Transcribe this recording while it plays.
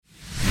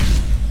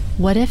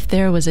What if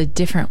there was a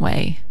different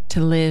way to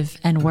live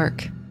and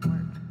work?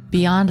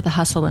 Beyond the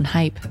hustle and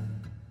hype,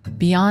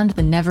 beyond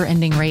the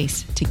never-ending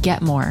race to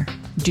get more,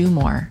 do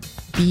more,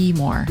 be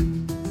more.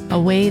 A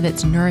way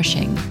that's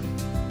nourishing,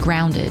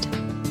 grounded,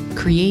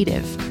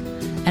 creative,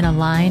 and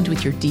aligned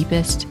with your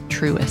deepest,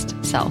 truest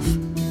self.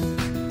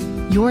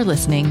 You're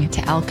listening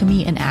to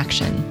Alchemy in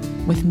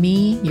Action with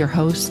me, your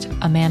host,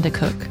 Amanda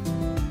Cook.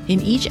 In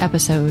each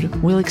episode,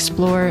 we'll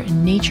explore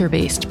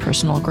nature-based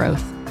personal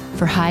growth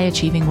for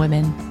high-achieving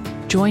women.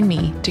 Join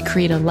me to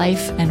create a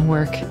life and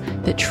work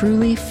that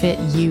truly fit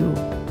you,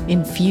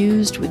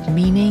 infused with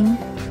meaning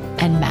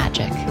and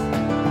magic.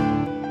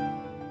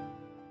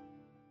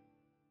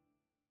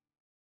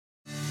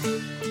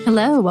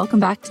 Hello, welcome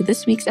back to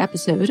this week's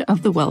episode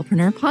of the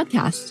Wellpreneur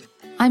Podcast.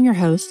 I'm your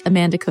host,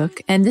 Amanda Cook,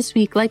 and this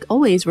week, like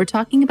always, we're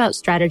talking about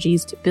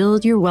strategies to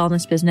build your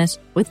wellness business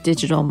with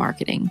digital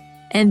marketing.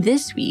 And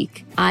this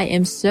week, I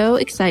am so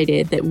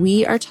excited that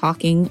we are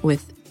talking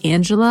with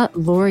Angela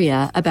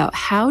Lauria about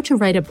how to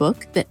write a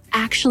book that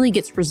actually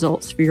gets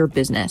results for your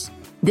business.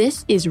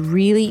 This is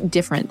really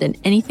different than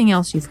anything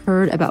else you've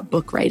heard about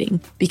book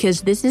writing,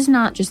 because this is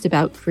not just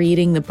about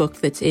creating the book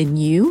that's in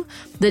you,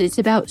 but it's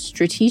about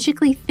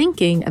strategically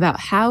thinking about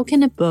how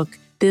can a book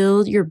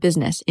build your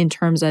business in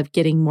terms of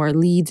getting more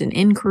leads and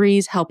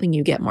inquiries, helping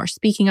you get more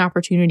speaking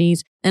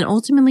opportunities, and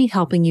ultimately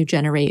helping you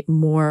generate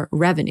more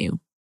revenue.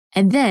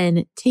 And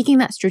then taking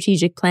that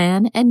strategic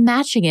plan and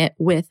matching it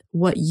with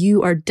what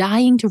you are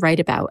dying to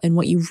write about and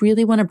what you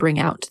really want to bring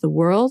out to the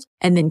world,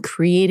 and then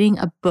creating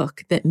a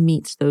book that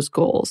meets those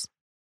goals.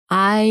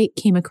 I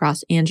came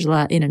across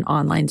Angela in an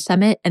online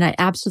summit, and I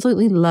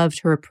absolutely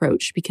loved her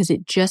approach because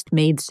it just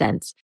made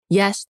sense.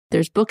 Yes,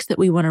 there's books that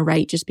we want to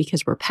write just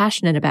because we're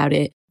passionate about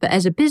it, but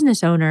as a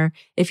business owner,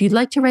 if you'd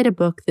like to write a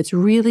book that's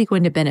really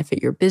going to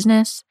benefit your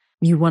business,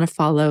 you want to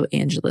follow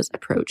Angela's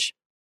approach.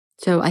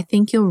 So I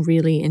think you'll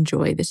really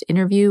enjoy this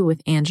interview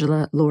with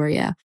Angela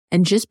Lauria.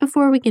 And just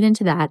before we get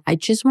into that, I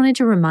just wanted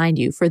to remind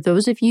you, for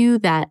those of you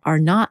that are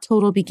not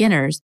total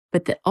beginners,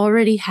 but that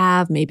already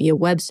have maybe a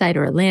website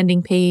or a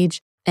landing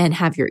page and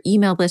have your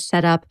email list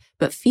set up,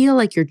 but feel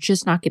like you're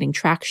just not getting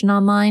traction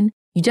online,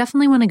 you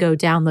definitely want to go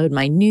download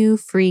my new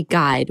free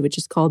guide, which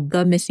is called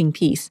The Missing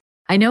Piece.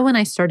 I know when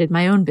I started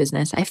my own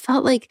business, I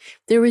felt like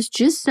there was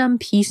just some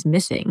piece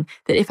missing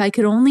that if I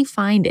could only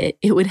find it,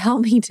 it would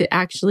help me to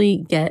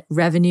actually get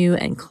revenue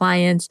and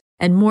clients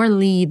and more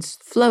leads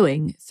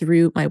flowing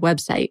through my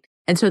website.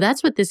 And so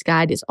that's what this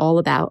guide is all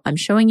about. I'm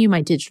showing you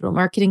my digital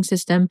marketing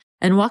system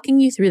and walking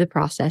you through the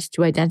process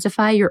to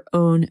identify your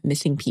own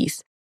missing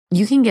piece.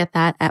 You can get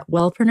that at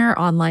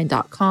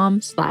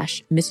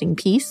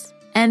wellpreneuronline.com/missingpiece.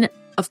 And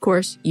of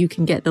course, you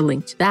can get the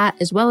link to that,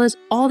 as well as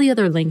all the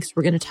other links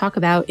we're going to talk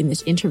about in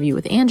this interview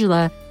with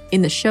Angela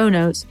in the show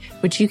notes,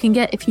 which you can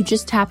get if you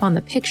just tap on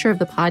the picture of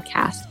the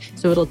podcast.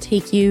 So it'll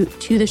take you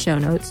to the show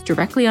notes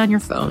directly on your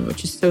phone,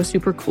 which is so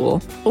super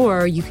cool.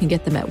 Or you can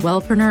get them at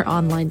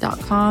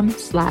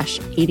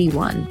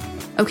wellpreneuronline.com/81.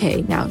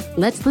 Okay, now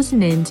let's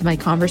listen in to my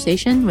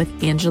conversation with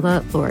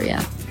Angela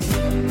Lauria.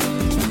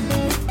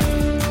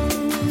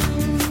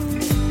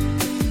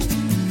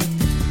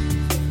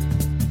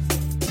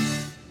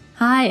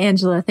 Hi,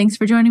 Angela. Thanks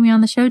for joining me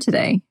on the show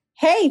today.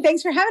 Hey,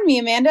 thanks for having me,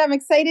 Amanda. I'm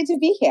excited to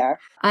be here.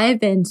 I've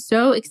been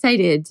so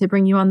excited to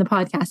bring you on the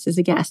podcast as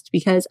a guest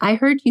because I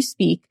heard you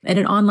speak at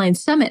an online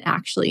summit,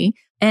 actually,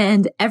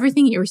 and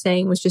everything you were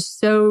saying was just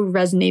so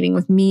resonating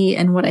with me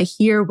and what I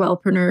hear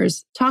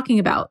wellpreneurs talking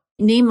about,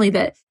 namely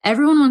that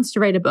everyone wants to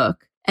write a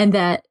book and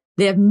that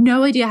they have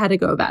no idea how to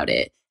go about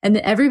it, and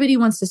that everybody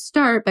wants to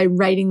start by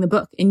writing the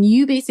book. And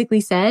you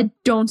basically said,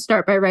 don't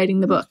start by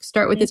writing the book.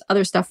 Start with this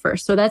other stuff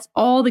first. So that's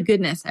all the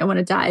goodness I want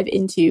to dive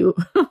into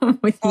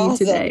with you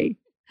today.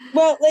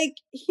 Well,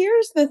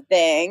 here's the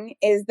thing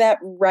is that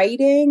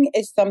writing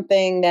is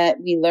something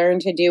that we learn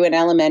to do in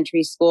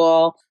elementary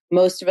school.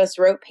 Most of us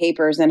wrote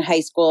papers in high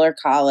school or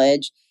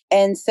college.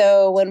 And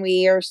so when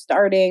we are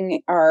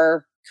starting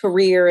our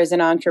career as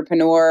an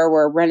entrepreneur,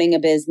 we're running a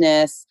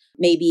business,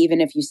 maybe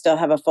even if you still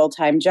have a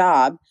full-time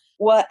job,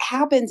 what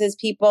happens is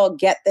people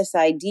get this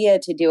idea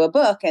to do a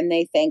book and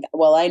they think,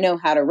 well, I know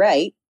how to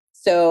write,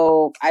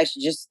 so I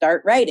should just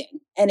start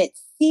writing. And it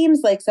seems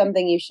like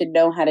something you should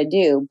know how to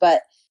do,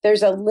 but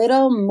there's a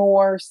little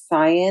more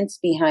science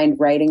behind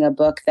writing a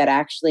book that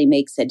actually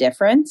makes a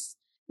difference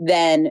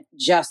than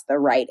just the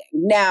writing.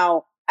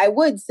 Now, I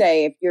would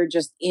say if you're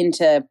just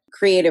into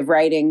creative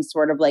writing,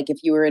 sort of like if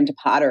you were into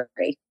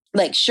pottery,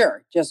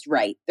 sure, just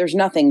write. There's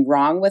nothing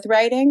wrong with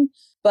writing.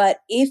 But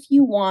if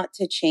you want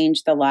to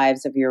change the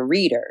lives of your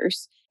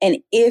readers, and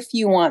if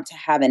you want to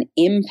have an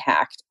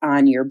impact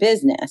on your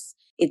business,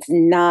 it's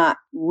not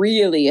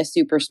really a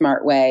super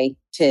smart way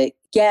to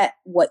get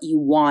what you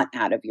want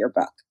out of your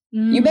book.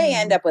 You may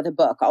end up with a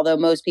book, although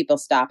most people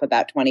stop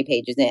about 20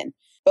 pages in.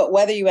 But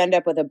whether you end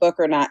up with a book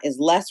or not is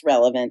less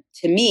relevant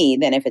to me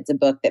than if it's a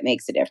book that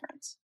makes a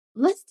difference.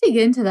 Let's dig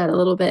into that a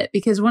little bit,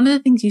 because one of the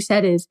things you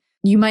said is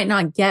you might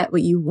not get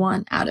what you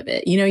want out of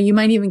it. You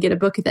might even get a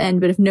book at the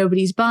end, but if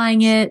nobody's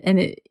buying it and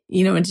it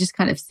just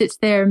kind of sits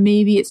there,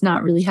 maybe it's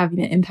not really having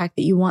the impact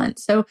that you want.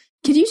 So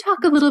could you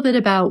talk a little bit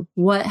about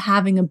what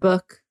having a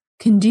book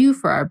can do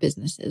for our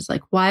businesses?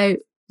 Like why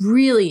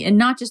really, and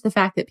not just the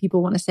fact that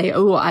people want to say,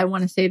 oh, I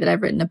want to say that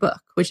I've written a book,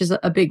 which is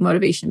a big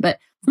motivation, but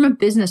from a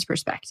business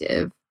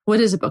perspective, what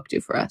does a book do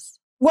for us?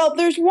 Well,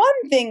 there's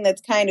one thing that's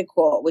kind of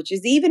cool, which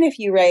is even if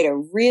you write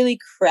a really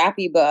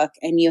crappy book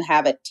and you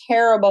have a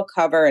terrible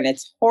cover and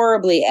it's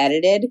horribly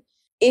edited,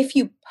 if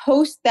you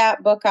post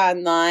that book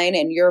online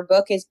and your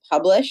book is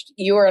published,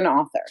 you're an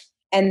author.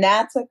 And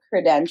that's a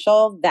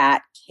credential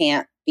that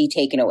can't be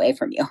taken away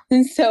from you.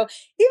 And so even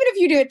if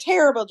you do a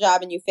terrible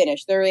job and you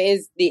finish, there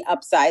is the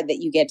upside that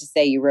you get to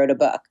say you wrote a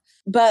book.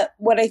 But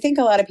what I think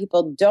a lot of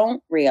people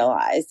don't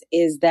realize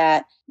is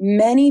that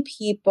many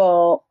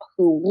people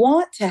who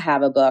want to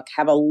have a book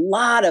have a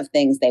lot of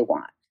things they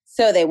want.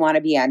 So they want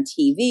to be on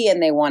TV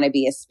and they want to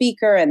be a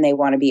speaker and they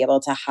want to be able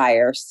to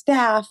hire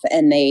staff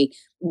and they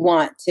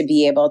want to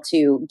be able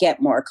to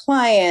get more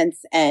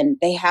clients and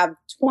they have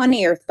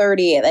 20 or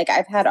 30. Like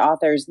I've had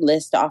authors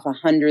list off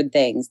 100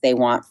 things they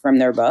want from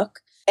their book.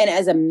 And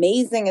as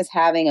amazing as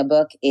having a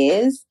book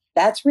is,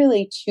 that's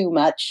really too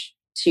much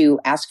to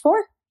ask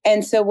for.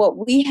 And so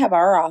what we have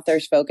our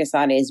authors focus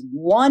on is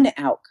one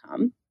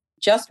outcome,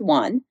 just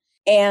one.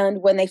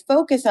 And when they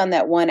focus on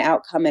that one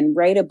outcome and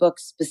write a book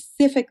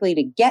specifically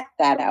to get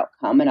that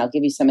outcome, and I'll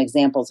give you some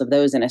examples of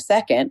those in a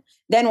second,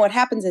 then what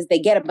happens is they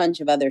get a bunch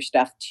of other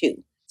stuff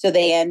too. So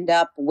they end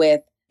up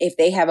with, if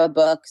they have a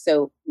book,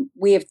 so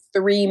we have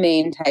three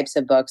main types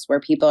of books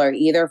where people are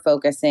either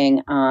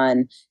focusing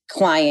on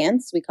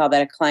clients, we call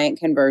that a client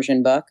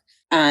conversion book,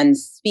 on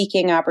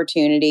speaking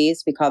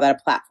opportunities, we call that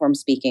a platform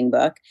speaking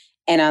book,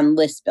 and on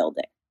list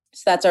building.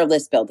 So that's our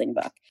list building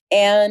book.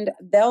 And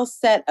they'll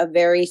set a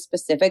very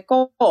specific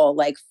goal,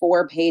 like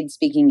 4 paid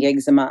speaking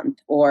gigs a month,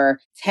 or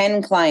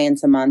 10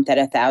 clients a month at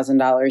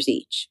 $1,000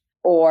 each,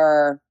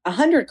 or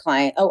 100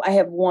 clients. Oh, I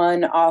have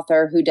one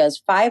author who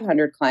does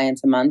 500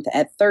 clients a month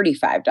at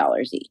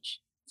 $35 each.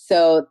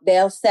 So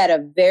they'll set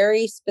a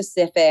very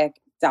specific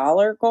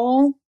dollar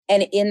goal.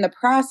 And in the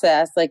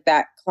process, like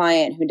that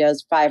client who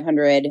does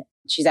 500,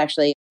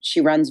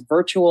 she runs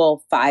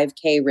virtual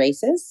 5K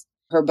races.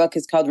 Her book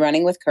is called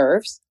Running with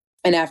Curves.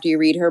 And after you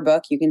read her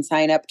book, you can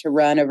sign up to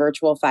run a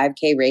virtual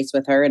 5K race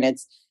with her. And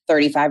it's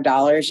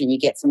 $35 and you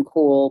get some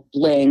cool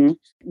bling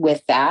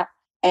with that.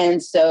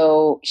 And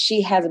so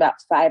she has about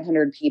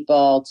 500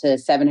 people to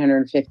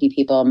 750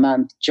 people a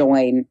month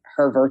join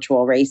her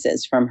virtual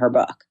races from her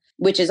book,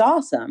 which is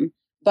awesome.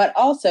 But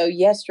also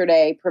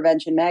yesterday,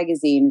 Prevention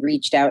Magazine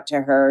reached out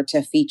to her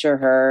to feature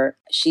her.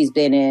 She's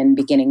been in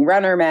Beginning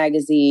Runner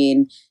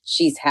magazine.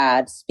 She's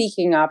had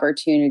speaking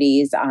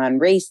opportunities on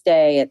race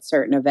day at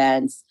certain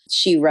events.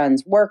 She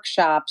runs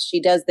workshops. She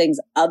does things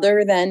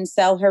other than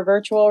sell her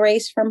virtual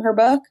race from her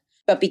book.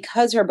 But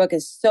because her book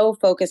is so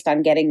focused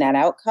on getting that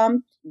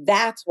outcome,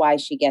 that's why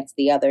she gets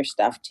the other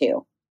stuff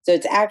too. So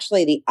it's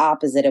actually the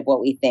opposite of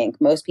what we think.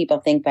 Most people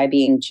think by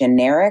being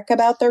generic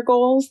about their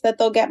goals that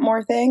they'll get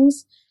more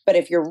things. But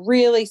if you're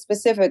really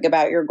specific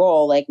about your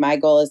goal, like my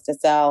goal is to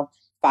sell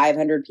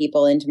 500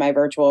 people into my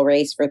virtual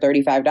race for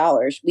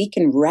 $35, we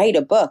can write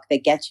a book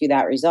that gets you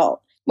that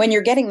result. When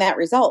you're getting that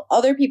result,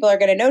 other people are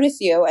going to notice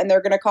you and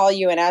they're going to call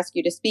you and ask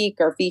you to speak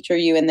or feature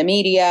you in the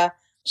media.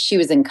 She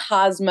was in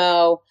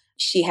Cosmo.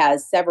 She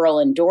has several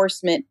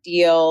endorsement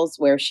deals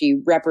where she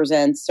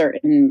represents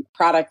certain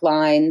product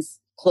lines,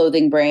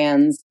 clothing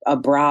brands, a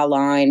bra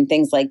line,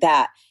 things like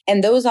that.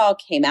 And those all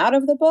came out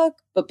of the book,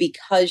 but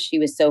because she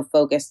was so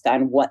focused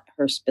on what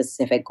her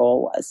specific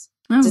goal was.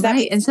 Oh,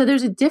 right. And so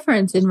there's a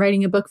difference in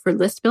writing a book for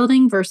list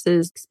building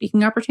versus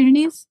speaking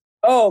opportunities?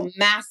 Oh,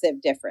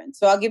 massive difference.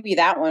 So I'll give you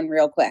that one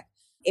real quick.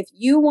 If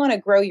you want to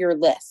grow your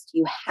list,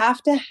 you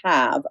have to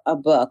have a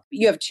book.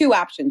 You have two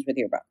options with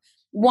your book.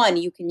 One,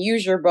 you can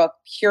use your book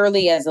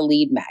purely as a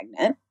lead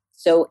magnet.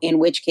 So in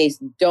which case,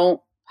 don't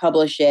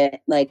publish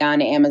it like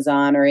on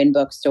Amazon or in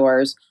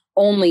bookstores.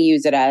 Only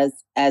use it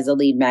as a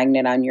lead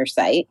magnet on your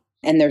site.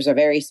 And there's a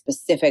very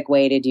specific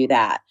way to do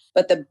that.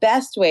 But the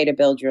best way to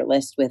build your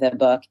list with a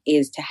book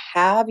is to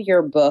have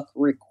your book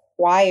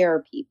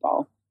require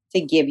people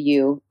to give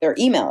you their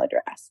email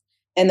address.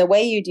 And the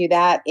way you do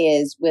that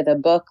is with a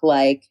book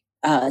like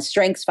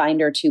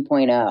StrengthsFinder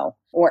 2.0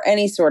 or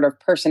any sort of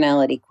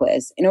personality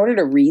quiz. In order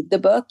to read the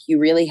book, you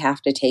really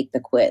have to take the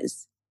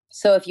quiz.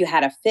 So if you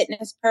had a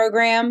fitness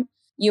program,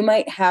 you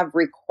might have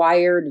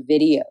required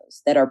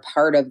videos that are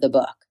part of the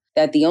book.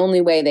 That the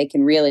only way they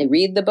can really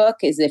read the book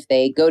is if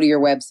they go to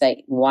your website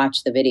and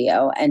watch the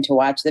video. And to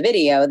watch the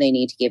video, they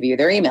need to give you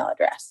their email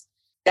address.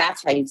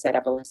 That's how you set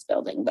up a list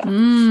building book.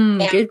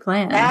 Good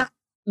plan. That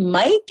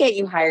might get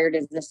you hired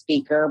as a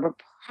speaker, but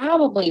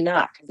probably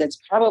not, because it's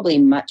probably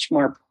much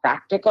more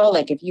practical.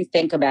 Like if you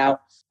think about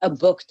a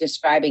book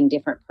describing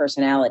different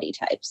personality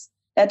types,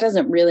 that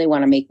doesn't really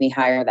want to make me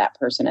hire that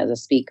person as a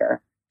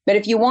speaker. But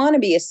if you want to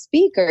be a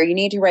speaker, you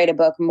need to write a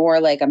book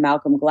more like a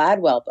Malcolm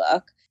Gladwell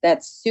book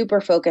that's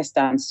super focused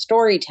on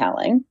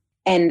storytelling.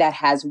 and that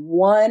has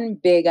one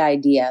big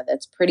idea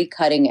that's pretty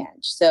cutting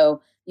edge.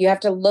 So you have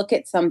to look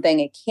at something.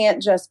 It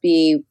can't just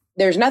be,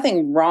 there's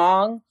nothing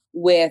wrong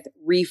with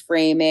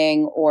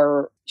reframing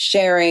or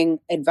sharing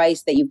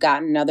advice that you've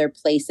gotten in other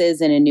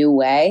places in a new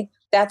way.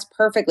 That's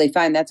perfectly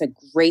fine. That's a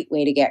great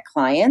way to get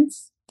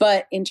clients.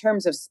 But in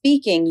terms of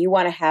speaking, you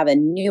want to have a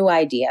new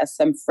idea,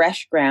 some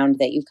fresh ground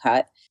that you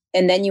cut.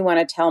 And then you want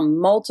to tell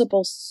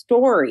multiple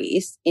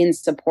stories in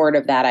support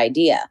of that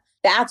idea.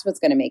 That's what's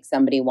going to make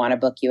somebody want to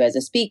book you as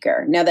a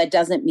speaker. Now, that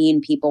doesn't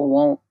mean people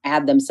won't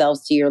add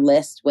themselves to your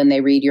list when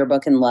they read your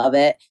book and love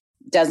it.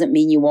 Doesn't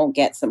mean you won't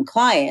get some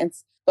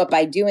clients. But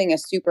by doing a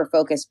super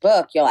focused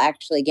book, you'll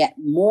actually get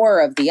more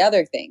of the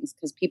other things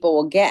because people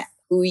will get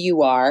who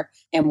you are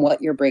and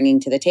what you're bringing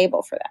to the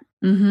table for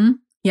them. Mm-hmm.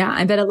 Yeah,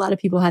 I bet a lot of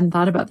people hadn't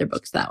thought about their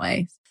books that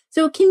way.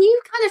 So can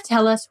you kind of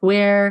tell us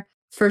where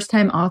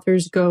first-time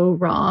authors go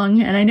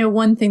wrong? And I know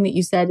one thing that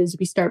you said is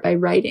we start by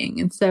writing.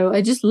 And so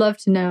I just love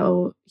to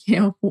know,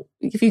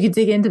 if you could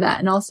dig into that.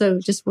 And also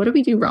just what do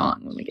we do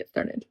wrong when we get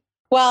started?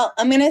 Well,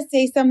 I'm going to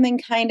say something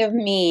kind of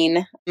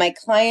mean. My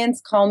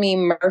clients call me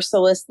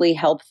mercilessly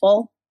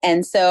helpful.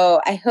 And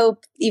so I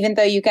hope, even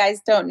though you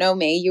guys don't know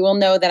me, you will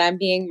know that I'm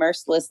being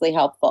mercilessly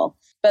helpful.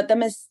 But the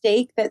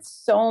mistake that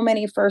so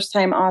many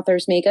first-time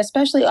authors make,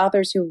 especially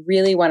authors who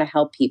really want to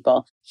help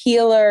people,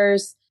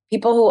 healers,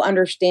 people who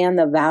understand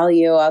the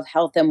value of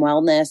health and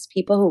wellness,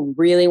 people who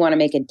really want to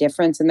make a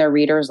difference in their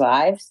readers'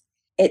 lives,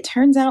 it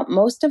turns out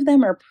most of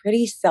them are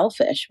pretty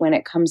selfish when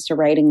it comes to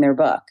writing their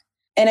book.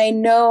 And I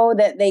know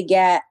that they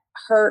get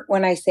hurt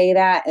when I say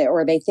that,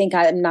 or they think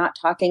I'm not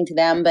talking to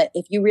them. But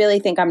if you really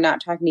think I'm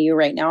not talking to you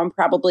right now, I'm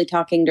probably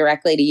talking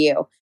directly to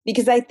you.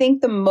 Because I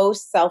think the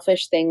most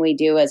selfish thing we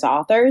do as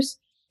authors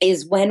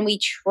is when we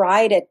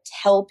try to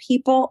tell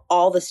people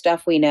all the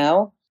stuff we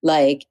know,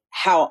 like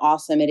how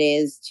awesome it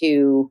is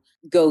to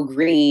go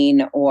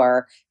green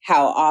or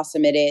how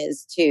awesome it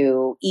is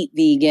to eat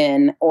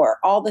vegan or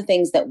all the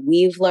things that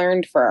we've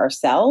learned for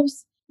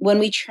ourselves. When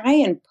we try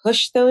and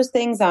push those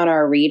things on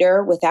our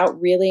reader without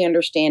really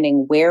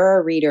understanding where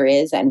our reader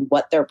is and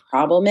what their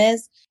problem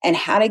is and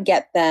how to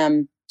get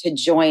them to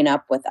join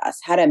up with us,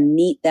 how to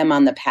meet them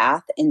on the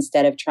path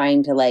instead of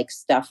trying to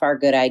stuff our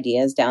good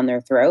ideas down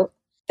their throat,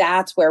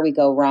 that's where we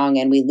go wrong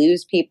and we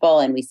lose people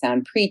and we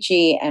sound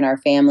preachy and our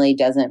family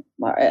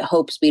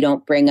hopes we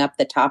don't bring up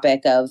the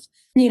topic of,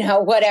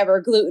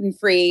 whatever,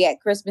 gluten-free at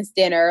Christmas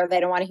dinner. They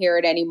don't want to hear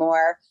it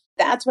anymore.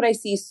 That's what I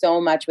see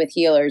so much with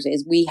healers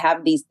is we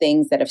have these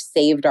things that have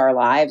saved our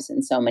lives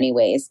in so many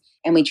ways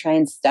and we try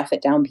and stuff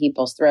it down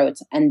people's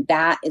throats. And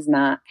that is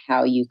not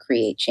how you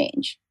create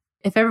change.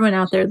 If everyone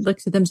out there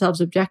looks at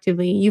themselves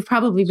objectively, you've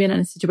probably been in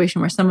a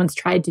situation where someone's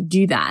tried to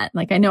do that.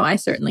 I know I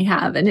certainly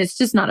have, and it's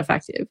just not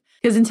effective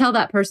because until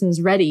that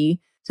person's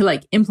ready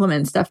to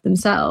implement stuff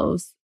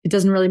themselves, it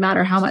doesn't really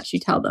matter how much you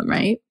tell them,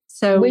 right?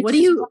 So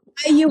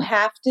you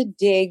have to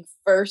dig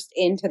first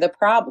into the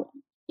problem.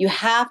 You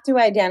have to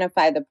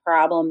identify the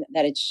problem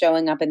that it's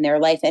showing up in their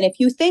life. And if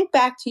you think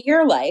back to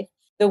your life,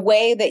 the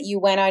way that you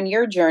went on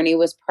your journey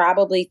was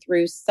probably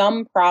through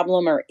some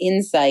problem or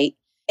insight.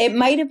 It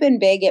might have been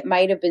big. It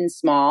might have been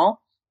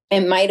small.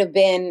 It might have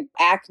been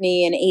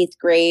acne in 8th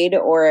grade,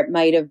 or it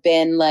might have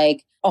been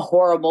a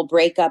horrible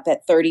breakup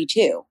at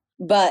 32.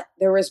 But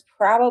there was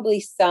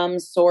probably some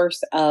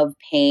source of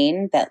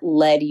pain that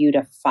led you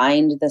to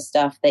find the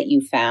stuff that you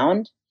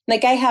found.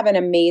 I have an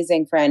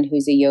amazing friend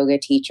who's a yoga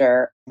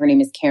teacher. Her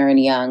name is Karen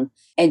Young.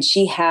 And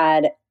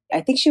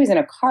I think she was in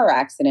a car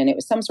accident. It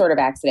was some sort of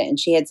accident. And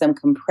she had some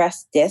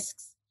compressed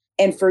discs.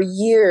 And for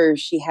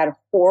years, she had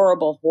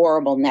horrible,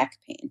 horrible neck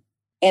pain.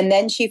 And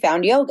then she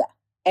found yoga.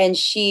 And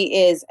she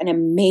is an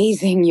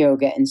amazing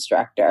yoga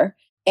instructor.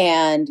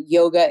 And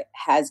yoga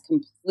has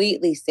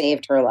completely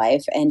saved her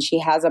life. And she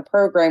has a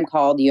program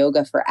called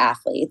Yoga for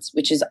Athletes,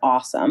 which is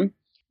awesome.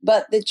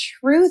 But the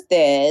truth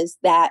is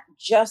that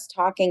just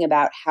talking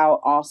about how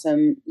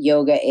awesome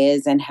yoga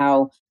is and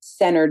how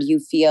centered you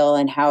feel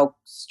and how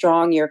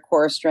strong your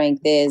core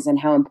strength is and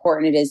how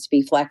important it is to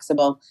be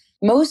flexible,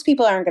 most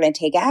people aren't going to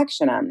take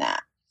action on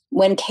that.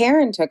 When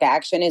Karen took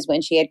action is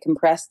when she had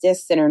compressed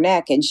discs in her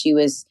neck and she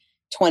was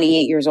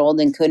 28 years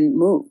old and couldn't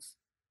move.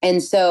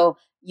 And so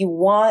you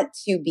want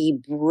to be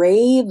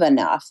brave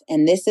enough.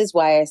 And this is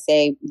why I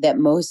say that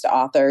most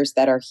authors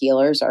that are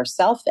healers are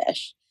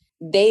selfish.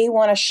 They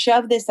want to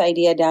shove this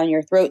idea down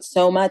your throat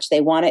so much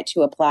they want it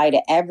to apply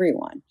to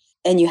everyone.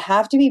 And you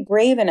have to be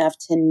brave enough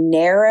to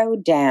narrow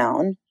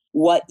down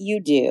what you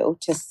do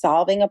to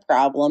solving a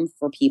problem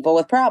for people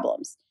with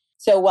problems.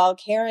 So while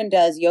Karen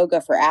does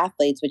yoga for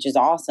athletes, which is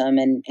awesome,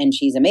 and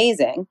she's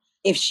amazing,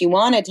 if she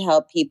wanted to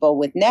help people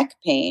with neck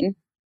pain,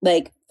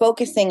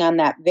 focusing on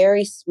that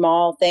very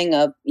small thing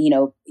of,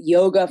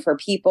 yoga for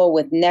people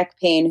with neck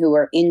pain who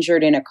were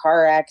injured in a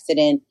car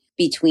accident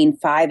between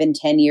 5 and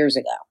 10 years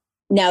ago.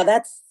 Now,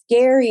 that's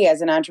scary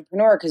as an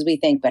entrepreneur because we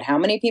think, but how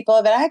many people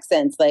have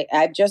accidents?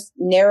 I've just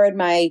narrowed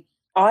my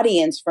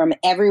audience from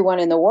everyone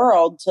in the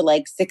world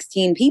to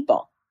 16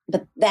 people.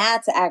 But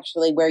that's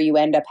actually where you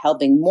end up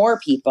helping more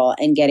people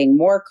and getting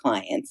more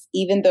clients.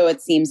 Even though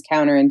it seems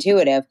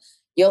counterintuitive,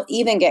 you'll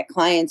even get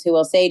clients who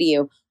will say to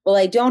you, well,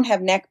 I don't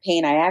have neck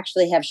pain. I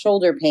actually have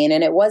shoulder pain.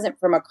 And it wasn't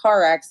from a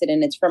car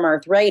accident. It's from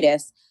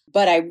arthritis.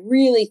 But I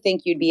really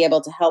think you'd be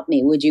able to help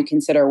me. Would you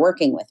consider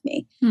working with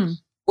me?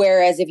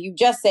 Whereas if you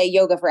just say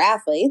yoga for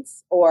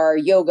athletes or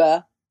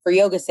yoga for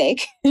yoga's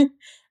sake,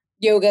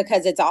 yoga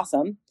because it's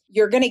awesome,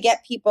 you're going to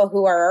get people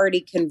who are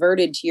already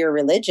converted to your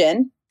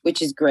religion, which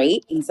is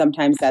great. And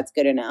sometimes that's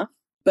good enough.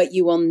 But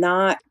you will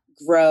not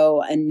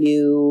grow a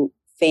new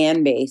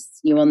fan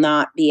base. You will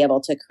not be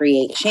able to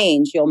create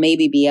change. You'll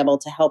maybe be able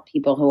to help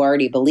people who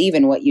already believe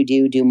in what you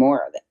do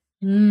more of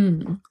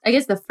it. I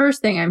guess the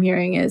first thing I'm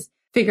hearing is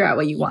figure out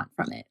what you want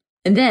from it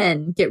and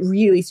then get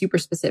really super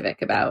specific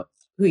about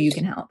who you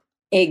can help.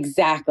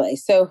 Exactly.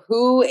 So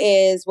who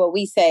is what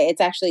we say,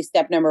 it's actually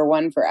step number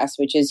 1 for us,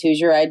 which is who's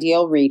your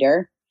ideal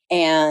reader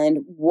and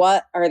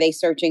what are they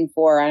searching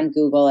for on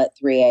Google at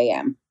 3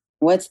 a.m.?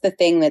 What's the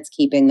thing that's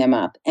keeping them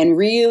up? And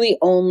really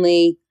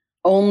only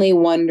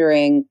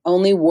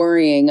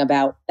worrying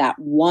about that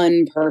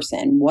one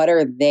person. What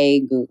are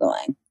they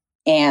Googling?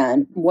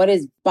 And what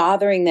is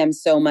bothering them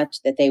so much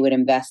that they would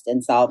invest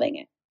in solving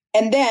it?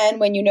 And then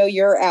when you know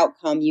your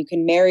outcome, you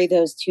can marry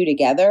those two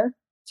together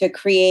to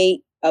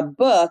create a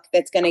book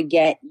that's going to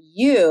get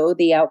you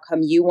the outcome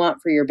you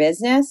want for your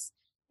business.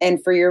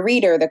 And for your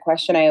reader, the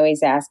question I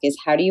always ask is,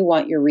 how do you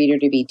want your reader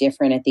to be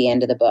different at the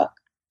end of the book?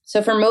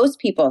 So for most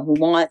people who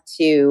want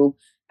to,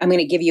 I'm going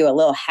to give you a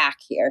little hack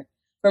here.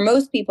 For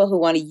most people who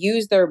want to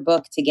use their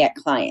book to get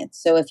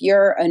clients. So if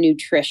you're a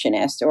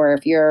nutritionist or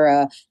if you're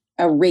a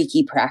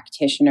Reiki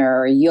practitioner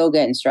or a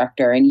yoga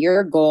instructor, and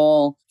your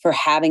goal for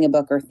having a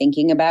book or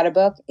thinking about a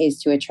book is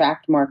to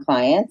attract more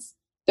clients,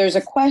 there's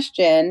a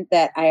question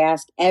that I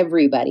ask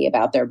everybody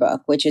about their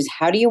book, which is,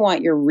 how do you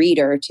want your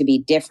reader to be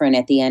different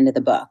at the end of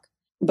the book?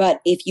 But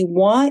if you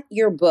want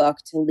your book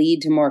to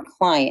lead to more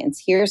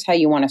clients, here's how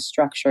you want to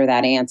structure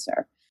that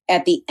answer.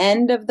 At the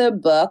end of the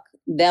book,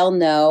 they'll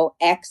know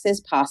X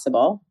is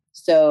possible.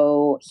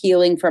 So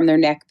healing from their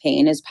neck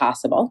pain is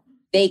possible.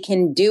 They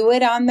can do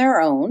it on their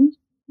own,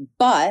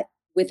 but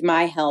with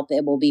my help,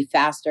 it will be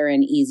faster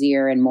and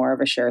easier and more of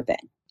a sure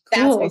thing.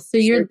 Cool. So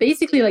you're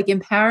basically like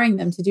empowering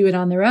them to do it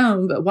on their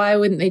own, but why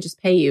wouldn't they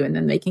just pay you and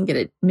then they can get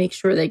it, make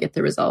sure they get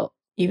the result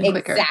even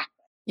quicker?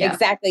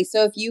 Exactly.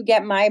 So if you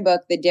get my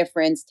book, The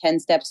Difference, 10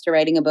 Steps to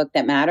Writing a Book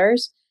That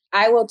Matters,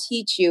 I will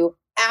teach you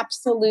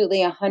absolutely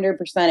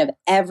 100% of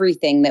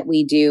everything that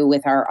we do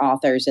with our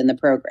authors in the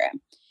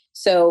program.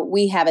 So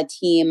we have a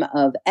team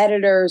of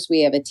editors,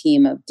 we have a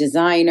team of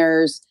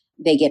designers.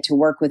 They get to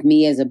work with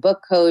me as a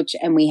book coach,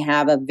 and we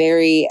have a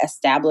very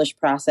established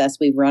process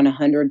we've run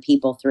 100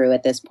 people through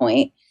at this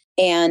point.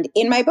 And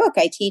in my book,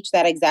 I teach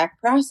that exact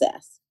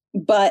process.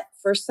 But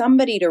for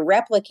somebody to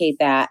replicate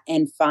that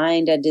and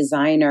find a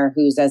designer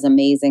who's as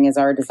amazing as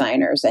our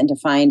designers, and to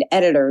find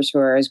editors who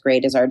are as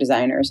great as our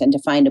designers, and to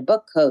find a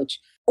book coach,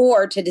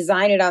 or to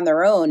design it on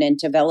their own and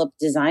develop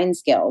design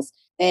skills,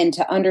 and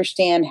to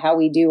understand how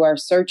we do our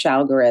search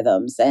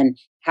algorithms and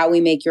how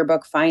we make your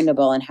book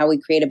findable and how we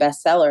create a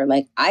bestseller.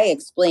 Like, I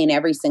explain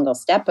every single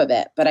step of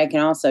it, but I can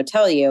also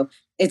tell you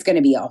it's going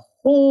to be a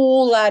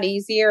whole lot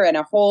easier and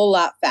a whole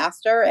lot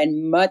faster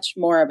and much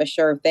more of a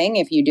sure thing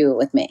if you do it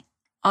with me.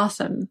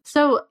 Awesome.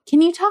 So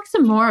can you talk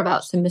some more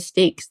about some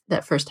mistakes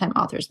that first-time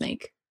authors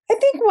make? I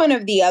think one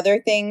of the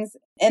other things,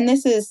 and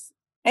this is,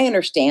 I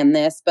understand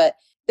this, but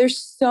there's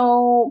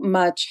so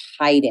much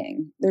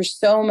hiding. There's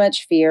so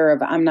much fear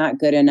of, I'm not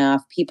good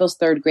enough. People's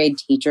third grade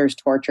teachers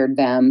tortured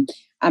them.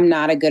 I'm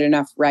not a good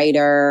enough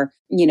writer.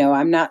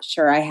 I'm not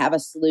sure I have a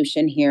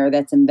solution here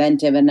that's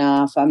inventive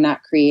enough. I'm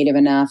not creative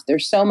enough.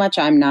 There's so much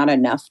I'm not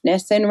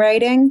enoughness in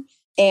writing.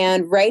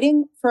 And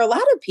writing for a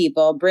lot of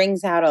people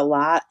brings out a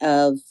lot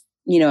of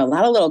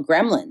little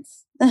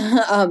gremlins.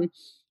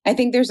 I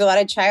think there's a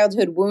lot of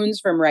childhood wounds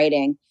from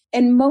writing.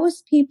 And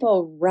most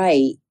people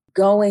write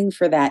going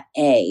for that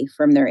A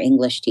from their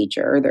English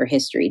teacher or their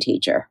history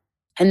teacher.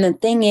 And the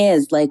thing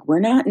is, we're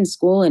not in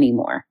school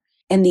anymore.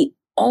 And the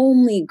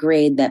only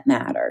grade that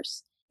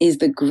matters is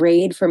the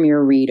grade from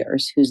your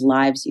readers whose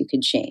lives you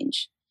could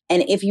change.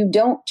 And if you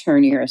don't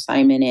turn your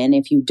assignment in,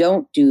 if you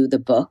don't do the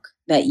book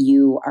that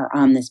you are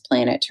on this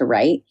planet to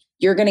write,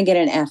 you're going to get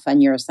an F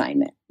on your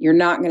assignment. You're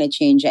not going to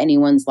change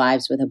anyone's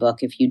lives with a book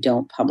if you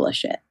don't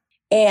publish it.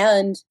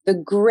 And the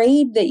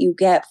grade that you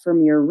get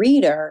from your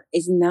reader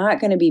is not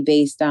going to be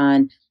based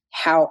on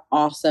how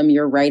awesome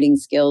your writing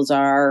skills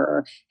are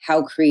or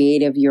how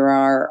creative you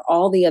are,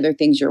 all the other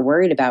things you're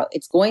worried about.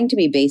 It's going to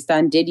be based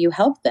on, did you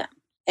help them?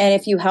 And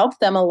if you help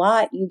them a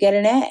lot, you get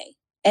an A.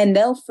 And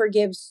they'll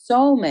forgive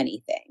so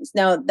many things.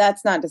 Now,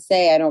 that's not to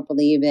say I don't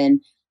believe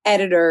in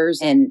editors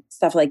and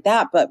stuff like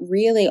that, but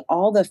really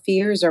all the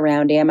fears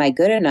around, am I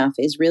good enough,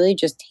 is really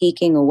just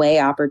taking away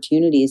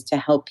opportunities to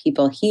help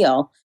people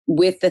heal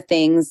with the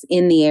things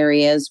in the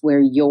areas where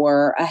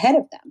you're ahead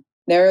of them.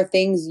 There are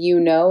things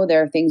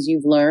there are things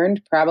you've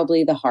learned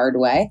probably the hard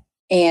way.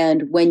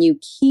 And when you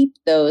keep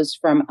those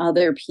from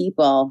other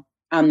people,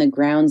 on the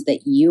grounds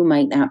that you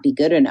might not be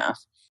good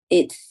enough.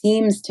 It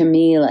seems to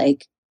me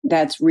like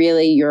that's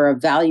really you're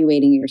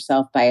evaluating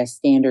yourself by a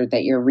standard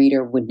that your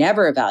reader would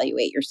never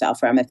evaluate yourself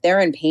from. If they're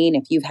in pain,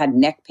 if you've had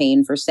neck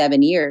pain for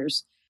 7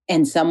 years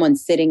and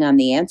someone's sitting on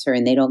the answer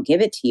and they don't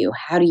give it to you,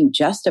 how do you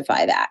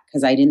justify that?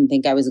 Because I didn't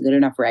think I was a good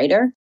enough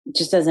writer. It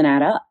just doesn't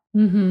add up.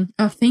 Mm-hmm.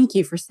 Oh, thank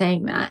you for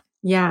saying that.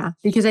 Yeah,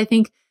 because I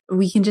think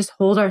we can just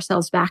hold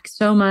ourselves back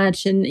so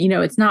much and,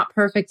 it's not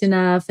perfect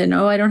enough. And,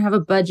 I don't have a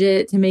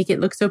budget to make it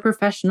look so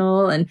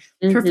professional. And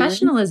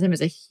professionalism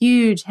is a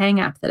huge hang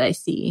up that I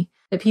see,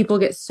 that people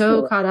get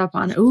so caught up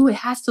on, it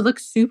has to look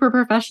super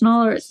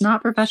professional or it's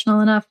not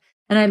professional enough.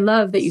 And I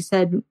love that you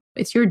said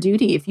it's your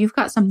duty. If you've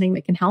got something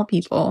that can help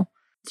people,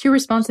 it's your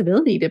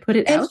responsibility to put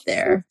it out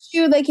there.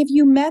 Like if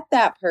you met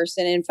that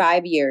person in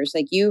 5 years,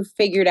 like you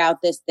figured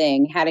out this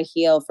thing, how to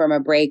heal from a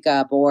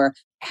breakup or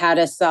how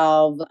to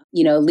solve,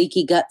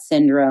 leaky gut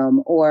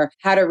syndrome or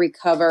how to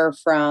recover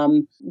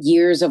from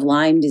years of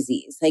Lyme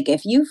disease. Like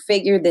if you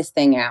figured this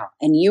thing out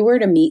and you were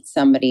to meet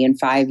somebody in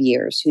 5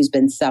 years who's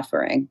been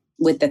suffering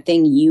with the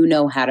thing you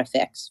know how to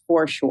fix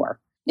for sure.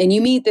 And you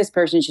meet this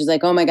person, she's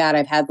like, oh my God,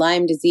 I've had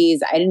Lyme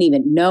disease. I didn't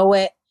even know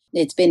it.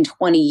 It's been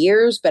 20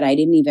 years, but I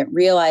didn't even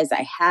realize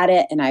I had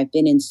it. And I've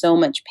been in so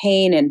much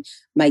pain and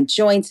my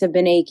joints have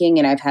been aching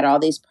and I've had all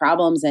these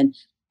problems. And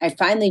I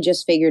finally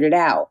just figured it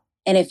out.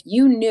 And if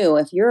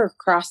you're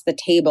across the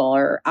table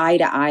or eye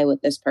to eye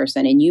with this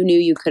person and you knew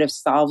you could have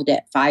solved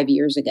it 5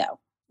 years ago,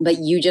 but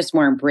you just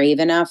weren't brave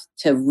enough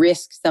to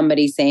risk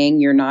somebody saying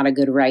you're not a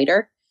good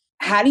writer,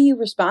 how do you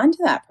respond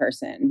to that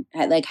person?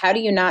 Like, how do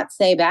you not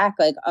say back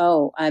like,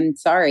 oh, I'm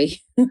sorry.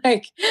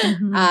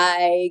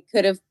 I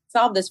could have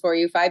solved this for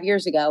you 5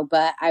 years ago,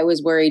 but I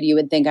was worried you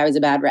would think I was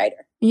a bad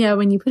writer. Yeah,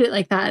 when you put it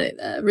like that,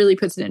 it really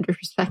puts it into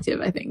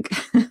perspective, I think.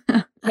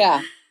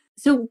 Yeah.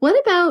 So what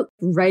about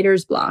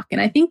writer's block?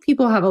 And I think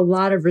people have a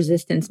lot of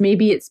resistance.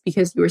 Maybe it's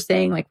because you were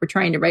saying like we're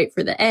trying to write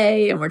for the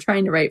A and we're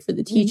trying to write for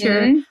the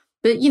teacher. Mm-hmm.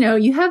 But,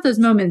 you have those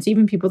moments,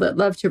 even people that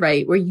love to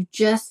write, where you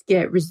just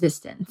get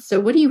resistance. So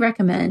what do you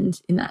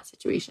recommend in that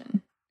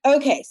situation?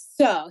 Okay,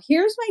 so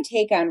here's my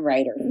take on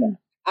writers.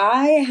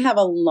 I have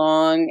a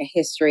long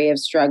history of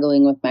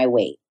struggling with my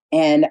weight.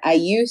 And I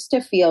used to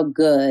feel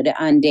good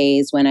on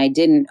days when I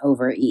didn't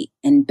overeat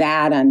and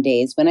bad on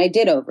days when I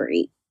did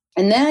overeat.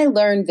 And then I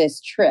learned this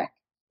trick,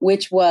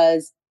 which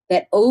was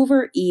that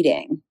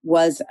overeating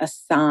was a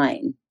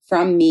sign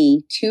from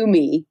me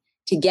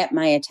to get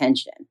my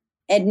attention.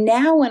 And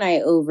now when I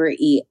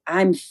overeat,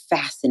 I'm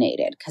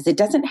fascinated because it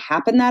doesn't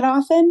happen that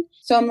often.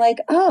 So I'm like,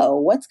 oh,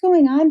 what's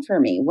going on for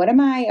me? What am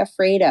I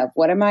afraid of?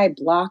 What am I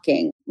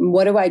blocking?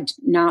 What do I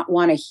not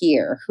want to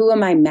hear? Who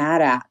am I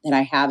mad at that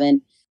I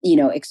haven't,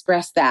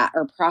 expressed that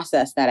or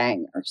processed that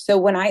anger? So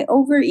when I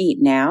overeat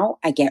now,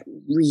 I get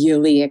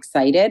really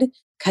excited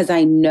because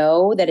I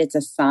know that it's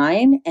a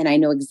sign and I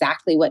know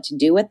exactly what to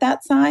do with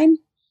that sign.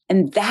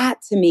 And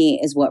that to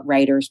me is what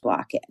writer's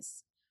block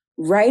is.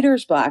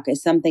 Writer's block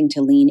is something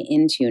to lean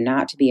into,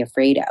 not to be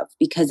afraid of,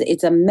 because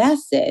it's a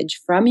message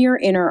from your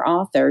inner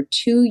author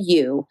to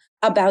you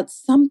about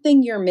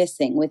something you're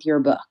missing with your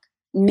book.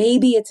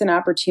 Maybe it's an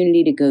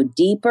opportunity to go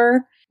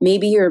deeper.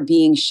 Maybe you're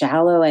being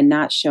shallow and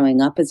not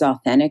showing up as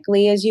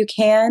authentically as you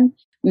can.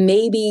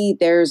 Maybe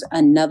there's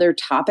another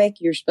topic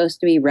you're supposed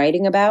to be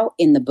writing about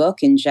in the book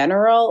in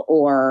general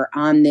or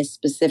on this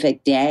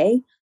specific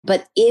day.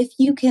 But if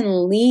you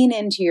can lean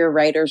into your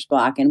writer's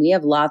block, and we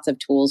have lots of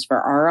tools for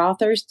our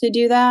authors to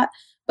do that,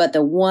 but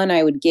the one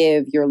I would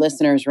give your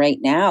listeners right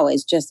now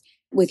is just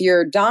with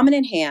your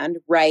dominant hand,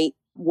 write,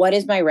 what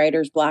is my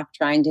writer's block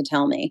trying to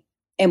tell me?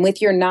 And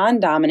with your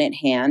non-dominant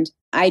hand,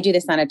 I do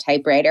this on a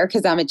typewriter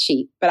because I'm a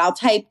cheat, but I'll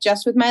type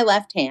just with my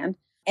left hand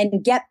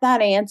and get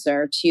that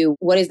answer to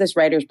what is this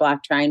writer's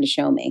block trying to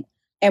show me?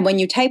 And when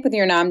you type with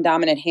your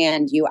non-dominant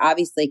hand, you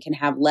obviously can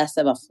have less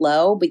of a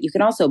flow, but you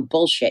can also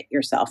bullshit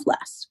yourself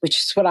less, which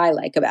is what I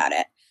like about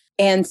it.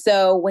 And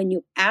so when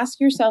you ask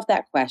yourself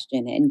that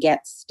question and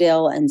get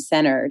still and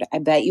centered, I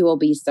bet you will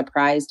be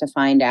surprised to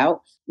find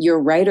out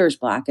your writer's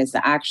block is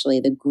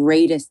actually the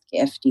greatest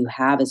gift you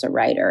have as a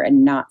writer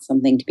and not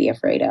something to be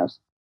afraid of.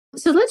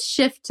 So let's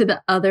shift to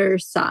the other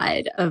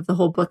side of the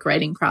whole book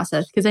writing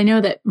process, because I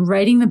know that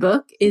writing the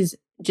book is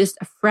just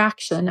a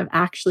fraction of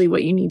actually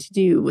what you need to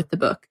do with the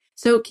book.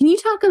 So can you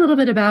talk a little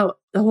bit about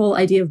the whole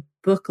idea of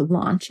book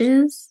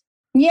launches?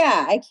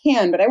 Yeah, I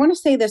can, but I want to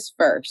say this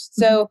first.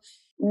 So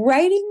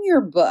writing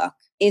your book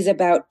is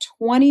about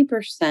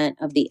 20%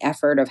 of the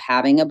effort of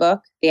having a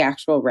book, the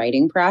actual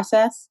writing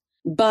process.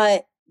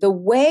 But the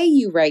way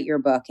you write your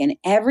book and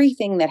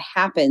everything that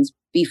happens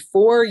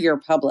before you're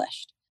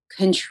published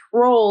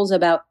controls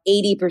about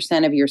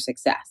 80% of your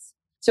success.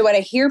 So what I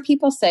hear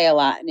people say a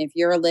lot, and if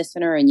you're a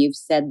listener and you've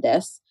said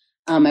this,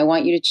 I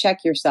want you to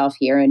check yourself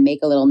here and make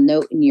a little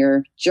note in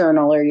your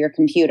journal or your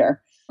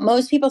computer.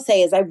 Most people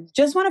say is, I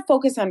just want to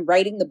focus on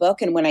writing the book.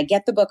 And when I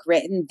get the book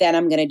written, then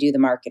I'm going to do the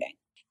marketing.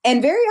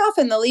 And very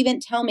often they'll even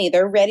tell me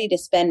they're ready to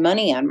spend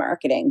money on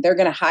marketing. They're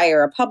going to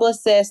hire a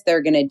publicist.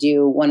 They're going to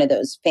do one of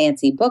those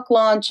fancy book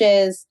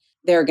launches.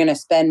 They're going to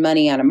spend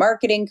money on a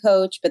marketing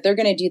coach, but they're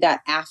going to do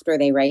that after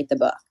they write the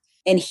book.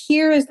 And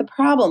here is the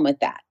problem with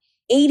that.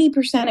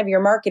 80% of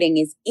your marketing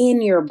is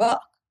in your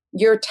book,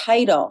 your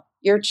title,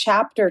 your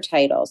chapter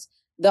titles,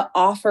 the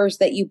offers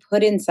that you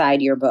put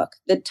inside your book,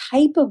 the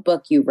type of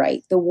book you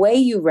write, the way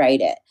you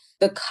write it,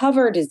 the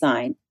cover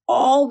design.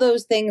 All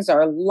those things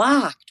are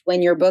locked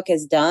when your book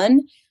is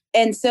done.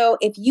 And so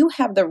if you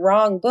have the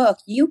wrong book,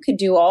 you could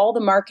do all the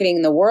marketing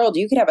in the world.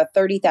 You could have a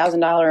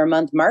 $30,000 a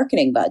month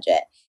marketing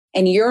budget,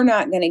 and you're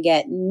not going to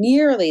get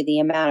nearly the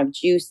amount of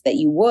juice that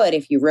you would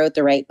if you wrote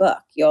the right book.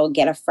 You'll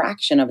get a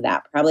fraction of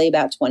that, probably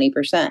about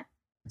 20%.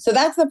 So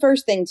that's the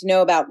first thing to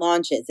know about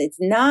launches. It's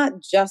not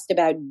just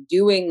about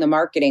doing the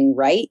marketing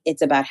right.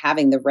 It's about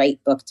having the right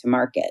book to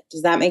market.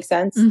 Does that make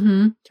sense?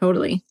 Mm-hmm,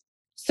 totally.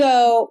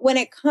 So when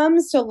it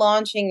comes to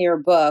launching your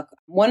book,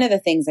 one of the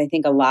things I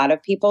think a lot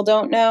of people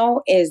don't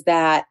know is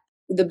that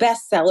the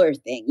bestseller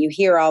thing you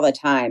hear all the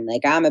time,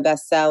 like I'm a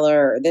bestseller,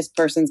 or this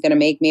person's going to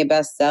make me a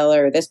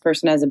bestseller, or this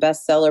person has a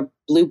bestseller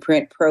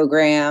blueprint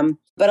program.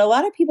 But a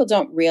lot of people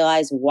don't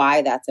realize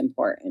why that's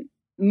important.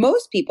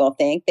 Most people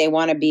think they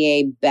want to be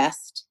a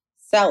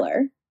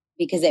bestseller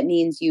because it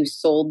means you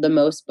sold the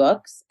most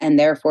books and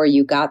therefore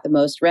you got the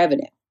most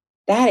revenue.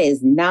 That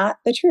is not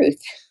the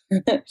truth.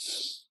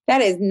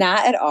 That is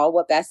not at all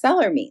what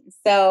bestseller means.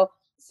 So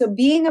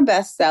being a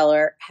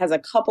bestseller has a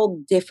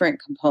couple different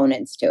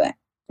components to it.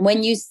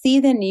 When you see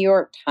the New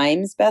York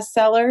Times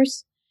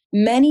bestsellers,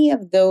 many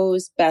of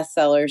those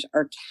bestsellers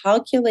are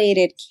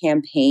calculated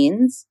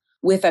campaigns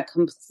with a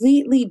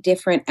completely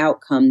different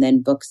outcome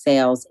than book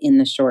sales in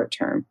the short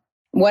term.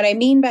 What I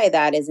mean by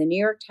that is a New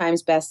York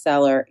Times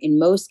bestseller, in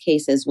most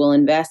cases, will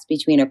invest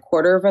between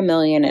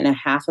 $250,000 and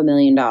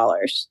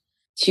 $500,000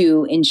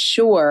 to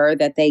ensure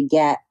that they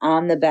get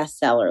on the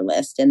bestseller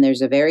list. And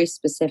there's a very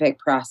specific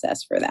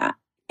process for that.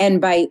 And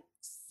by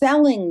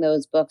selling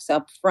those books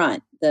up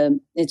front,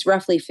 it's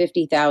roughly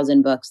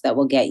 50,000 books that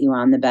will get you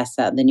on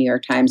the New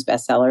York Times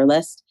bestseller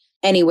list,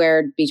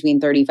 anywhere between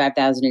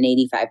 35,000 and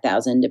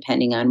 85,000,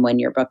 depending on when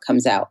your book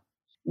comes out.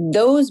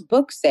 Those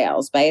book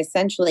sales, by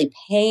essentially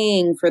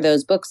paying for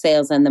those book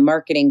sales and the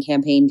marketing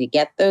campaign to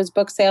get those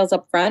book sales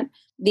up front,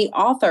 the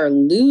author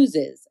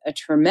loses a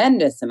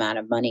tremendous amount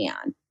of money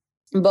on.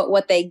 But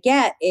what they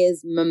get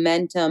is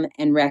momentum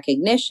and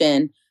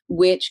recognition,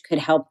 which could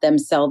help them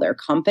sell their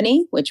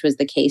company, which was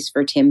the case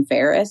for Tim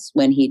Ferriss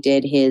when he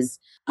did his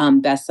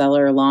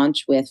bestseller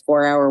launch with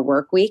 4 Hour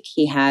Workweek.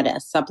 He had a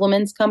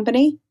supplements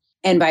company.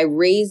 And by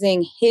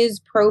raising his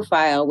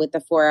profile with the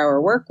 4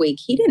 Hour Workweek,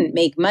 he didn't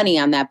make money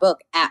on that book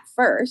at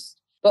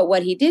first. But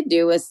what he did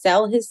do was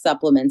sell his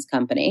supplements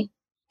company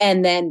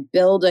and then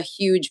build a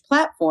huge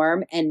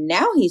platform. And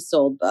now he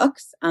sold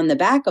books on the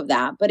back of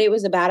that, but it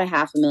was about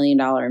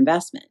 $500,000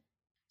 investment.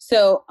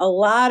 So a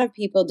lot of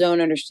people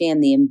don't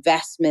understand the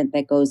investment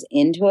that goes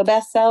into a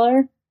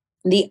bestseller.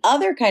 The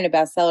other kind of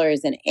bestseller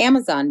is an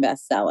Amazon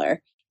bestseller.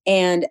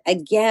 And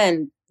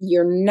again,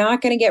 you're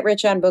not going to get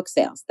rich on book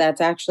sales. That's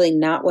actually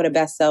not what a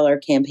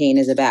bestseller campaign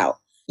is about.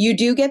 You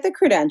do get the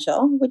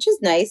credential, which is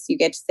nice. You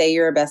get to say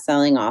you're a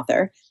best-selling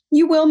author.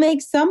 You will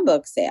make some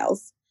book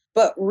sales.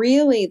 But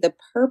really, the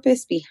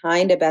purpose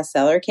behind a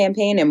bestseller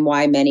campaign and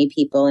why many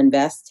people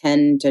invest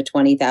 $10,000 to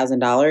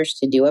 $20,000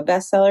 to do a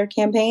bestseller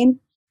campaign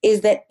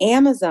is that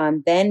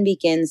Amazon then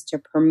begins to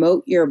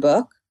promote your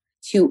book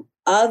to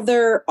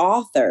other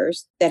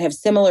authors that have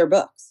similar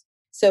books.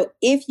 So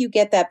if you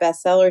get that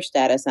bestseller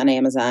status on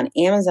Amazon,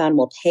 Amazon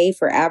will pay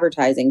for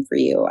advertising for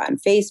you on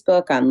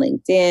Facebook, on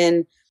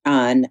LinkedIn,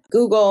 on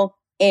Google,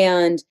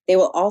 and they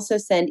will also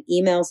send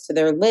emails to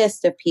their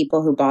list of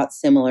people who bought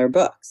similar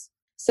books.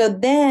 So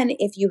then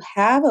if you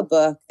have a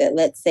book that,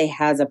 let's say,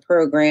 has a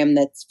program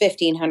that's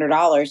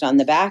 $1,500 on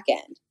the back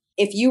end,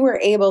 if you were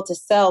able to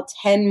sell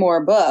 10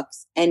 more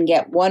books and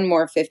get one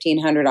more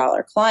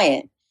 $1,500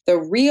 client, the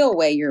real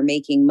way you're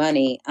making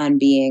money on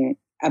being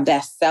a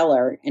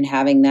bestseller and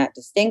having that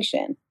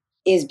distinction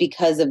is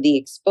because of the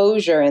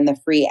exposure and the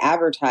free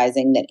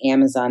advertising that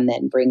Amazon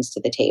then brings to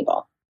the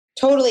table.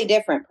 Totally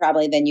different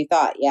probably than you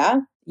thought, yeah?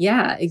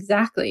 Yeah,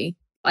 exactly.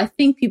 I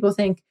think people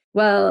think,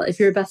 well, if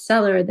you're a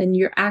bestseller, then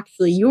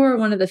you're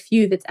one of the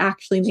few that's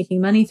actually making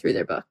money through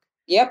their book.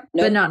 Yep.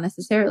 Nope. But not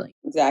necessarily.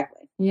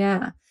 Exactly.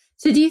 Yeah.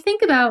 So do you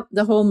think about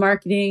the whole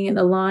marketing and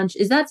the launch?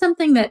 Is that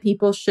something that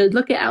people should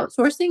look at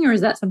outsourcing, or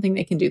is that something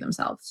they can do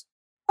themselves?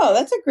 Oh,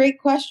 that's a great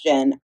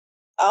question.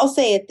 I'll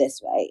say it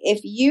this way. If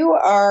you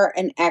are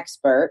an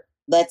expert,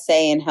 let's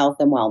say in health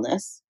and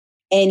wellness,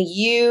 and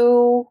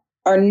you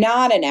are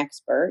not an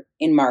expert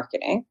in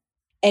marketing,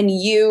 and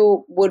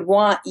you would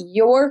want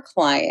your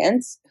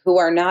clients who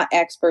are not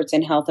experts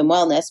in health and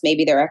wellness,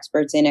 maybe they're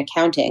experts in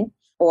accounting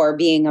or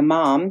being a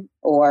mom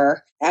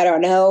or, I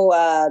don't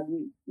know,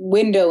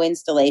 window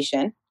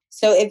installation.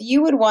 So if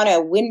you would want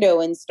a window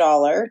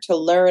installer to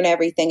learn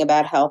everything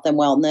about health and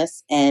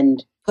wellness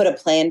and put a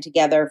plan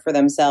together for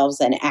themselves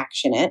and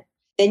action it,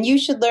 then you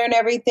should learn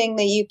everything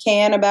that you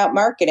can about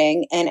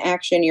marketing and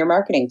action your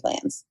marketing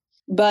plans.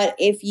 But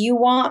if you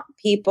want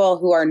people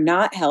who are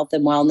not health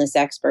and wellness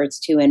experts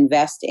to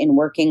invest in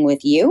working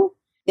with you,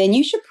 then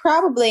you should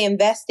probably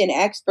invest in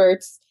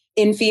experts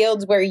in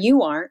fields where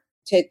you aren't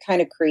to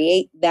kind of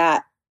create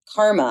that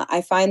karma.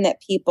 I find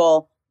that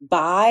people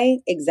buy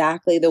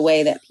exactly the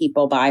way that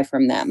people buy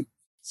from them.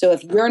 So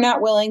if you're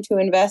not willing to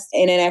invest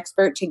in an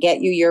expert to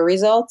get you your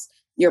results,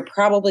 you're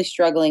probably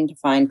struggling to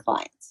find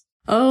clients.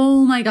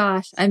 Oh my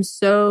gosh. I'm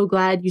so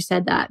glad you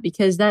said that,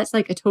 because that's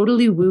like a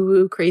totally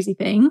woo-woo crazy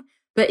thing,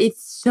 but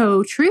it's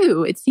so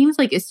true. It seems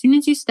like as soon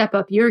as you step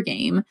up your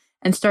game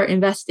and start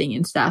investing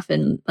in stuff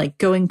and like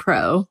going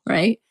pro,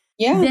 right?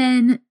 Yeah.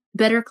 Then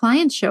better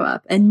clients show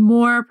up and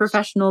more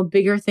professional,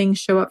 bigger things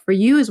show up for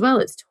you as well.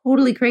 It's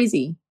totally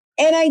crazy.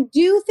 And I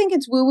do think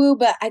it's woo-woo,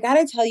 but I got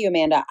to tell you,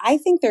 Amanda, I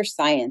think there's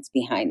science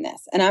behind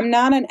this. And I'm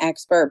not an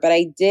expert, but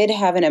I did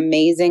have an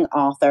amazing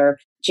author,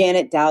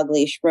 Janet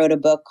Dalglish, wrote a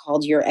book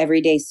called Your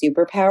Everyday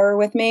Superpower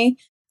with me.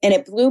 And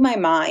it blew my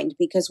mind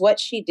because what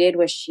she did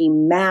was she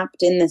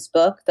mapped in this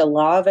book the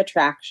law of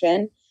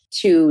attraction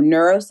to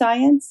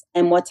neuroscience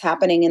and what's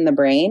happening in the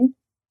brain.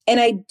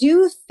 And I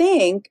do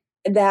think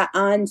that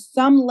on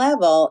some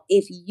level,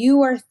 if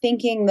you are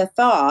thinking the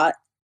thought,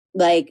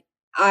 like,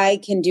 I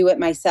can do it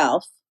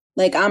myself,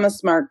 like I'm a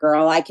smart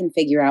girl, I can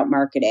figure out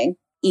marketing,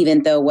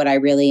 even though what I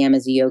really am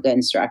is a yoga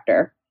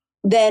instructor,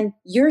 then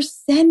you're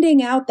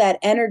sending out that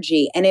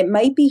energy. And it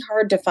might be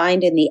hard to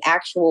find in the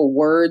actual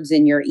words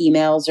in your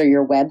emails or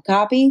your web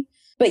copy,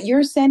 but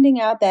you're sending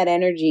out that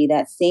energy,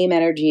 that same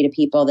energy to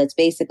people that's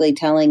basically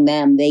telling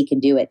them they can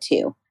do it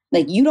too.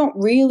 Like you don't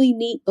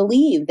really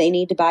believe they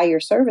need to buy your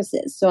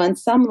services. So on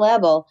some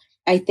level,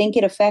 I think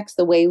it affects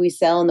the way we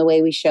sell and the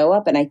way we show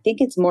up. And I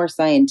think it's more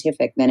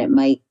scientific than it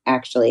might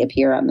actually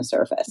appear on the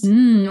surface.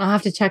 I'll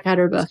have to check out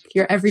her book,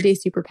 Your Everyday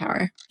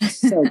Superpower.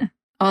 So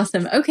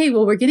awesome. Okay,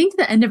 well, we're getting to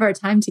the end of our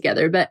time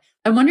together, but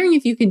I'm wondering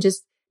if you can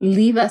just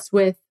leave us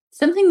with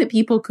something that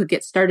people could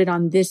get started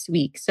on this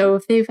week. So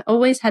if they've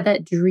always had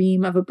that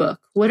dream of a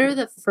book, what are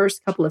the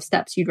first couple of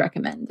steps you'd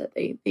recommend that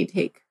they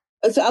take?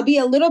 So I'll be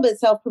a little bit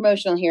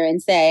self-promotional here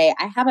and say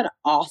I have an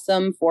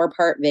awesome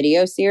 4-part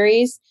video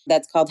series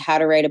that's called How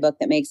to Write a Book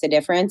That Makes a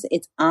Difference.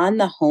 It's on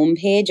the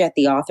homepage at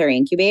the Author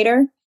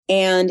Incubator,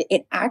 and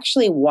it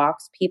actually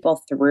walks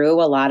people through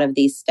a lot of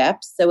these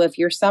steps. So if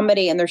you're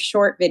somebody, and they're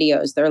short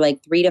videos, they're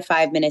like 3 to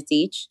 5 minutes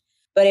each.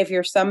 But if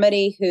you're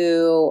somebody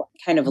who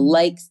kind of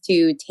likes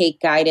to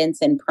take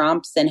guidance and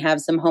prompts and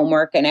have some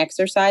homework and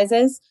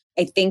exercises,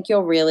 I think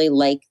you'll really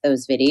like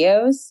those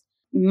videos.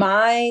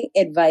 My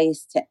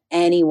advice to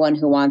anyone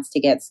who wants to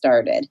get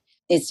started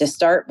is to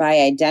start by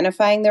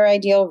identifying their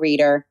ideal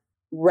reader,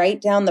 write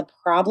down the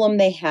problem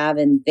they have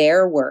in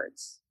their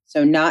words.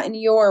 So not in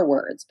your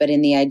words, but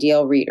in the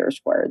ideal reader's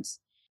words.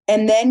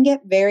 And then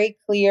get very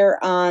clear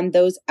on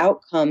those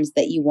outcomes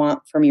that you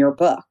want from your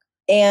book.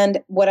 And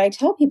what I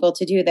tell people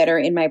to do that are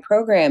in my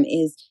program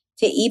is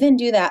to even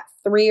do that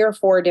 3 or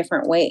 4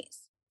 different ways.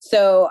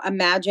 So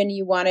imagine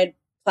you wanted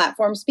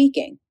platform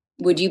speaking.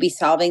 Would you be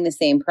solving the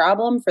same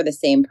problem for the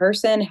same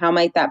person? How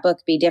might that book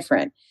be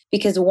different?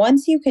 Because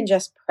once you can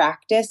just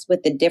practice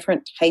with the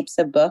different types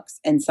of books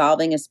and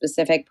solving a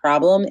specific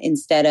problem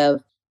instead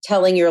of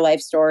telling your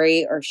life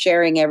story or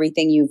sharing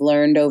everything you've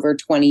learned over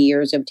 20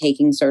 years of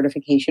taking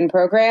certification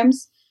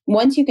programs,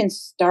 once you can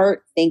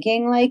start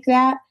thinking like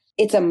that,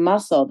 it's a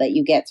muscle that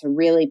you get to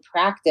really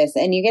practice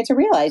and you get to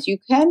realize you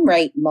can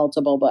write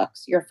multiple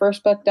books. Your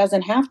first book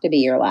doesn't have to be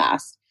your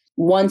last,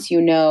 once you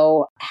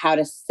know how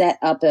to set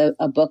up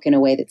a book in a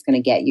way that's going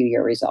to get you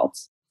your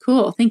results.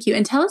 Cool. Thank you.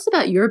 And tell us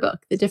about your book,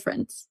 The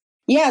Difference.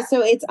 Yeah,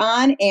 so it's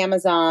on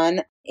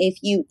Amazon. If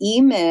you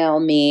email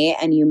me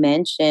and you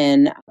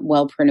mention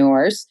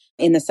Wellpreneurs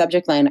in the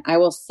subject line, I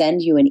will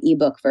send you an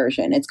ebook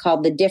version. It's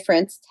called The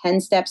Difference,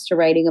 10 Steps to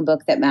Writing a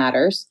Book That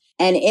Matters.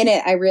 And in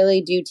it, I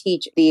really do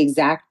teach the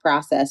exact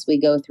process we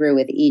go through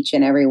with each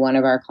and every one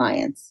of our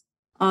clients.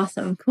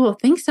 Awesome. Cool.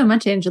 Thanks so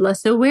much, Angela.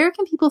 So where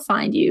can people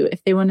find you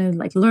if they want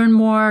to learn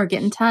more,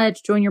 get in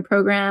touch, join your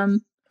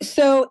program?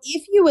 So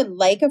if you would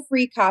like a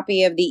free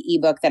copy of the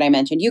ebook that I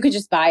mentioned, you could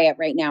just buy it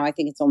right now. I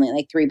think it's only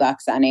like $3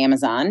 on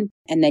Amazon.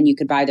 And then you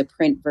could buy the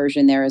print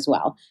version there as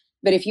well.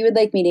 But if you would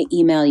like me to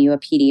email you a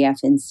PDF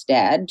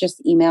instead,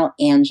 just email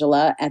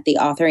Angela at the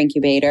Author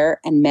Incubator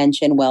and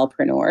mention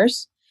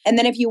Wellpreneurs. And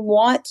then if you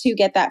want to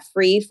get that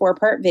free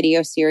 4-part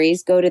video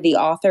series, go to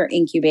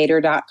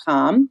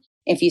theauthorincubator.com.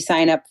 If you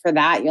sign up for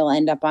that, you'll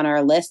end up on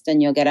our list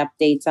and you'll get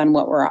updates on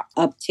what we're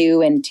up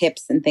to and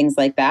tips and things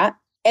like that.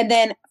 And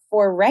then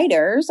for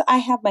writers, I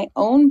have my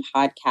own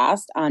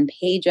podcast on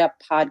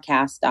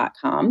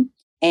pageuppodcast.com.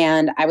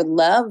 And I would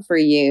love for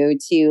you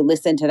to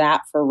listen to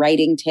that for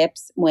writing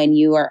tips when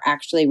you are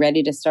actually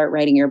ready to start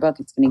writing your book.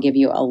 It's going to give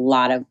you a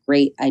lot of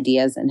great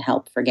ideas and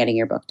help for getting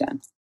your book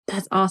done.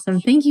 That's awesome.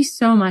 Thank you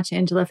so much,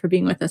 Angela, for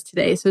being with us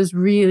today. So it was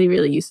really,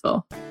 really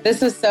useful. This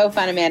was so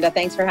fun, Amanda.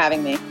 Thanks for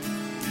having me.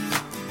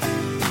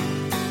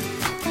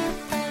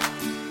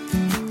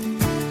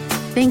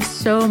 Thanks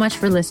so much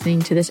for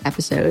listening to this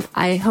episode.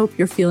 I hope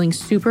you're feeling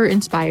super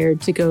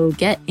inspired to go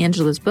get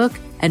Angela's book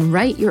and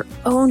write your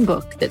own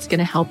book that's going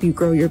to help you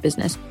grow your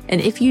business. And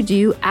if you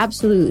do,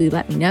 absolutely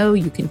let me know.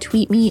 You can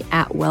tweet me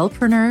at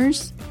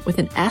Wellpreneurs with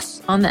an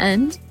S on the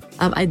end.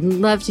 I'd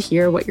love to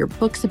hear what your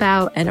book's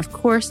about, and of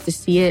course, to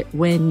see it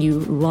when you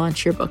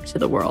launch your book to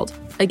the world.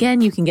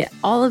 Again, you can get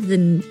all of the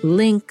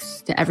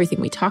links to everything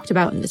we talked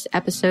about in this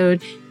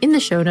episode in the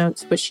show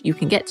notes, which you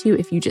can get to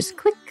if you just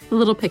click the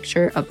little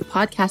picture of the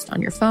podcast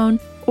on your phone,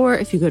 or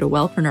if you go to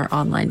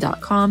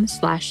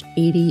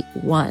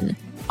wellpreneuronline.com/81.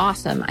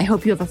 Awesome. I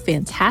hope you have a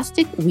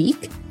fantastic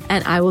week,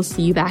 and I will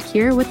see you back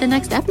here with the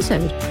next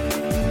episode.